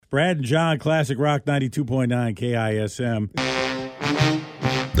Brad and John, Classic Rock 92.9 KISM.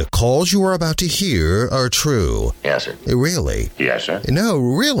 The calls you are about to hear are true. Yes, sir. Really? Yes, sir. No,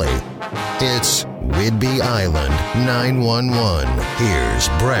 really. It's Whidbey Island 911. Here's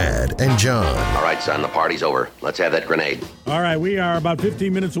Brad and John. All right, son, the party's over. Let's have that grenade. All right, we are about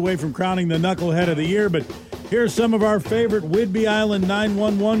 15 minutes away from crowning the Knucklehead of the Year, but here's some of our favorite Whidbey Island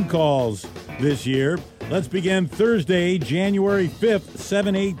 911 calls this year. Let's begin Thursday, January 5th,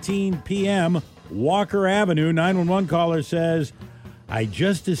 7:18 p.m., Walker Avenue. 911 caller says, I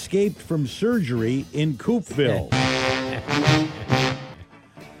just escaped from surgery in Coopville.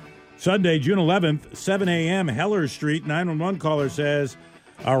 Sunday, June 11th, 7 a.m., Heller Street. 911 caller says,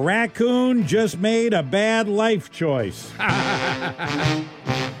 a raccoon just made a bad life choice.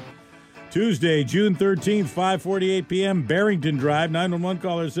 Tuesday, June 13th, 5:48 p.m., Barrington Drive. 911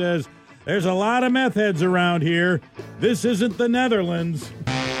 caller says, there's a lot of meth heads around here. This isn't the Netherlands.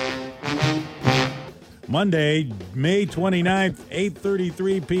 Monday, May 29th,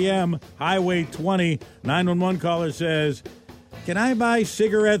 8:33 p.m., Highway 20. 911 caller says, can I buy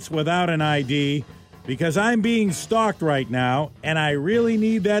cigarettes without an ID? Because I'm being stalked right now, and I really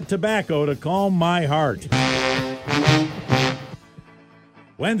need that tobacco to calm my heart.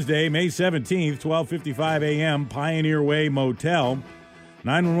 Wednesday, May 17th, 12:55 a.m., Pioneer Way Motel.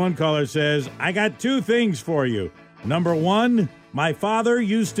 911 caller says, I got two things for you. Number one, my father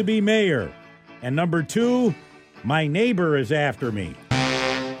used to be mayor. And number two, my neighbor is after me.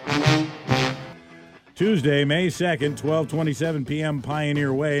 Tuesday, May 2nd, 12:27 p.m.,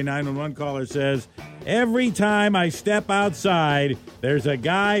 Pioneer Way. 911 caller says, every time I step outside, there's a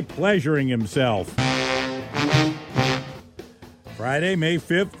guy pleasuring himself. Friday, May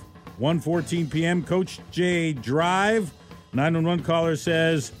 5th, 1:14 p.m., Coach J Drive. 911 caller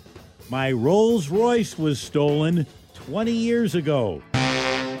says, my Rolls Royce was stolen 20 years ago.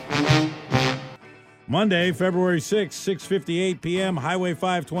 Monday, February 6th, 6:58 p.m., Highway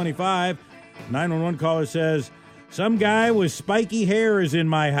 525. 911 caller says, some guy with spiky hair is in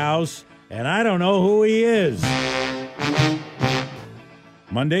my house, and I don't know who he is.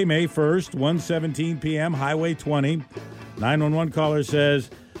 Monday, May 1st, 1:17 p.m., Highway 20. 911 caller says,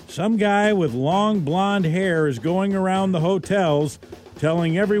 some guy with long blonde hair is going around the hotels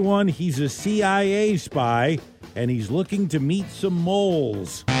telling everyone he's a CIA spy and he's looking to meet some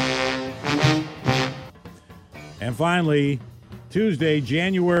moles. And finally, Tuesday,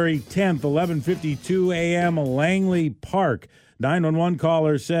 January 10th, 11:52 a.m., Langley Park. 911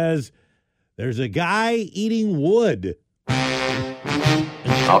 caller says, there's a guy eating wood.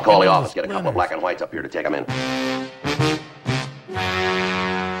 I'll call the office. Get a couple of black and whites up here to take them in.